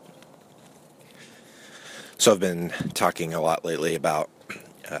So I've been talking a lot lately about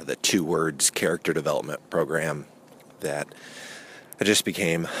the Two Words character development program that I just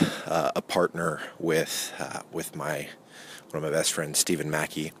became a partner with one of my best friends, Stephen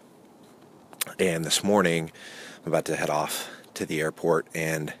Mackey. And this morning, I'm about to head off to the airport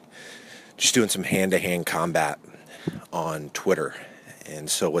and just doing some hand-to-hand combat on Twitter. And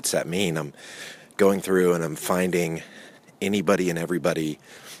so what's that mean? I'm going through and I'm finding anybody and everybody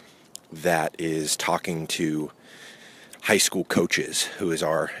that is talking to high school coaches, who is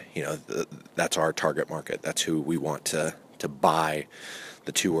our, that's our target market. That's who we want to buy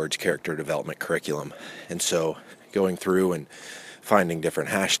the Two Words character development curriculum. And so going through and finding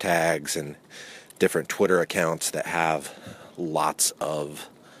different hashtags and different Twitter accounts that have lots of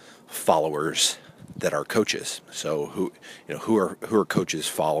followers that are coaches. So who are coaches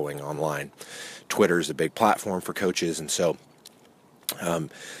following online? Twitter is a big platform for coaches, and so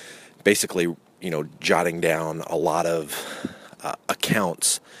basically, jotting down a lot of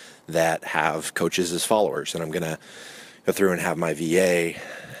accounts that have coaches as followers. And I'm going to go through and have my VA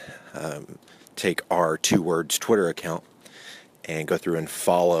take our Two Words Twitter account and go through and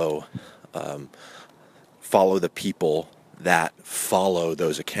follow the people that follow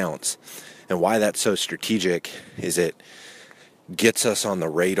those accounts. And why that's so strategic is it gets us on the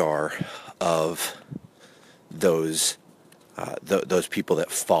radar of those people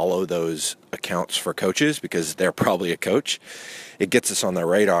that follow those accounts for coaches, because they're probably a coach. It gets us on their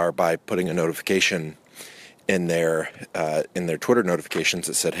radar by putting a notification in their Twitter notifications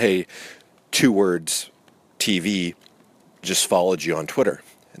that said, "Hey, Two Words TV just followed you on Twitter."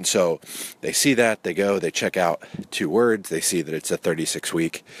 And so they see that, they go, they check out Two Words, they see that it's a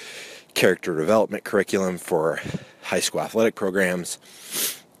 36-week character development curriculum for high school athletic programs,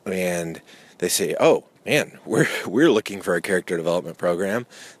 and they say, "Oh, man, we're looking for a character development program."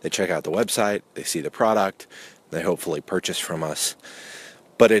 They check out the website, they see the product, they hopefully purchase from us.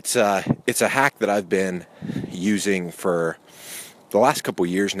 But it's a hack that I've been using for the last couple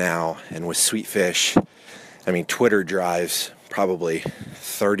years now, and with Sweetfish, Twitter drives probably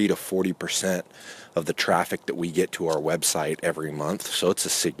 30 to 40% of the traffic that we get to our website every month. So it's a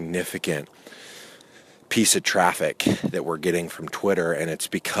significant piece of traffic that we're getting from Twitter, and it's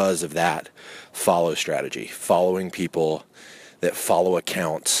because of that follow strategy, following people that follow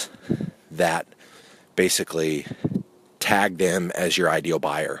accounts that basically tag them as your ideal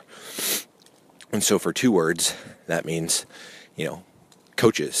buyer. And so for Two Words, that means,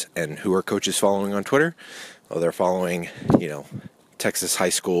 coaches. And who are coaches following on Twitter? Well, they're following, Texas High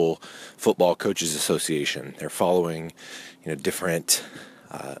School Football Coaches Association. They're following, different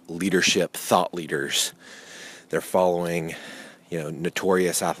leadership thought leaders. They're following,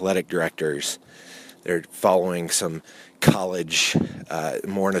 notorious athletic directors. They're following some college,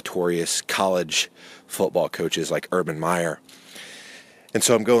 more notorious college football coaches like Urban Meyer. And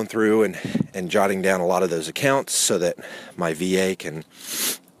so I'm going through and jotting down a lot of those accounts so that my VA can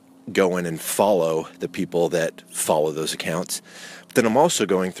go in and follow the people that follow those accounts. But then I'm also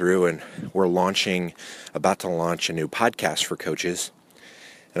going through and we're about to launch a new podcast for coaches.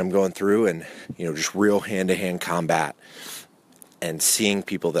 And I'm going through and, just real hand-to-hand combat and seeing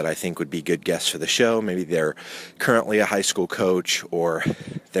people that I think would be good guests for the show. Maybe they're currently a high school coach, or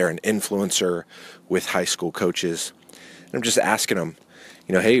they're an influencer with high school coaches. And I'm just asking them,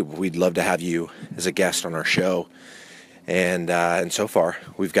 "Hey, we'd love to have you as a guest on our show." And so far,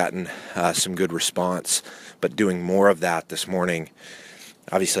 we've gotten some good response. But doing more of that this morning,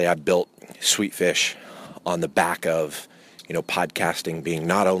 obviously I built Sweetfish on the back of podcasting being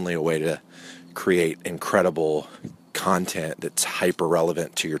not only a way to create incredible content that's hyper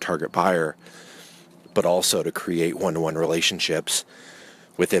relevant to your target buyer, but also to create one-to-one relationships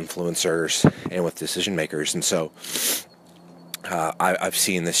with influencers and with decision makers. And so I've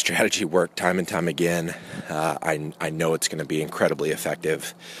seen this strategy work time and time again. I know it's going to be incredibly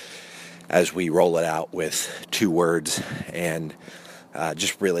effective as we roll it out with Two Words, and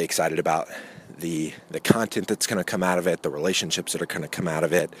just really excited about the content that's going to come out of it, the relationships that are going to come out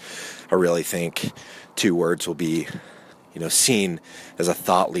of it. I really think Two Words will be, seen as a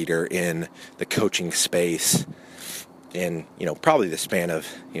thought leader in the coaching space in, probably the span of,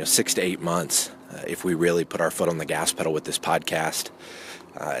 6 to 8 months, if we really put our foot on the gas pedal with this podcast.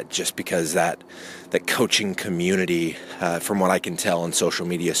 Just because that coaching community, from what I can tell on social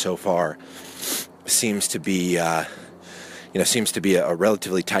media so far, seems to be a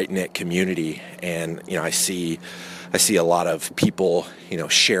relatively tight-knit community. And I see a lot of people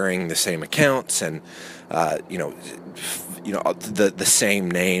sharing the same accounts, and the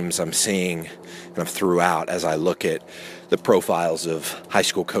same names I'm seeing throughout as I look at the profiles of high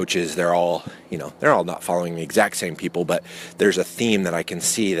school coaches, they're all not following the exact same people, but there's a theme that I can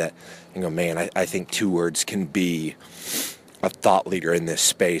see that, man, I think Two Words can be a thought leader in this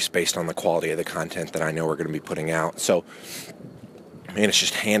space based on the quality of the content that I know we're going to be putting out. So, man, it's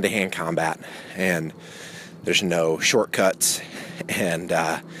just hand-to-hand combat, and there's no shortcuts and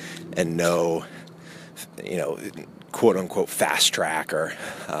no, quote-unquote fast track or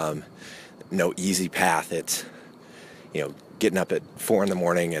no easy path. It's, getting up at 4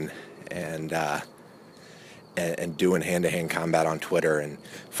 a.m. and doing hand-to-hand combat on Twitter and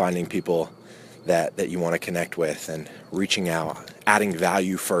finding people that you want to connect with and reaching out, adding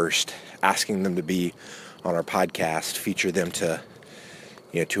value first, asking them to be on our podcast, feature them to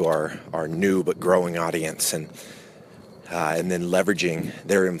our new but growing audience, and then leveraging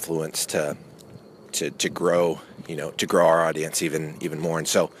their influence to grow our audience even more. And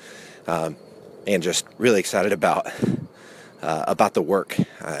so, and just really excited about the work.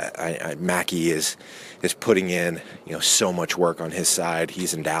 Mackie is putting in so much work on his side.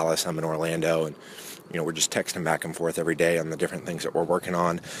 He's in Dallas, I'm in Orlando, and we're just texting back and forth every day on the different things that we're working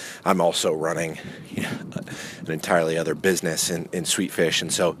on. I'm also running an entirely other business in Sweetfish,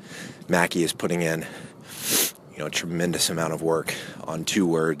 and so Mackie is putting in a tremendous amount of work on Two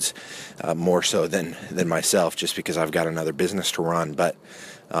Words, more so than myself, just because I've got another business to run. But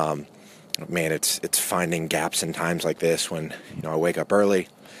man, it's finding gaps in times like this when I wake up early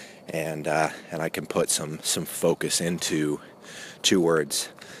and I can put some focus into Two Words,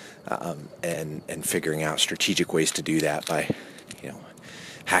 and figuring out strategic ways to do that by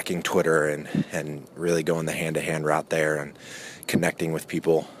hacking Twitter and really going the hand-to-hand route there and connecting with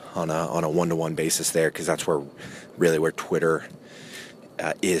people on a one-to-one basis there, because that's where Twitter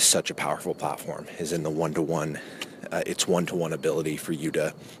is such a powerful platform, is in the one-to-one. It's one-to-one ability for you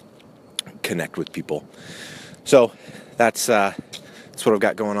to connect with people. So that's what I've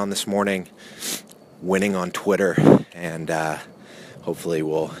got going on this morning, winning on Twitter, and hopefully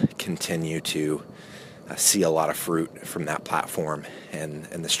we'll continue to see a lot of fruit from that platform and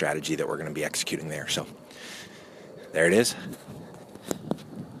the strategy that we're going to be executing there. So there it is.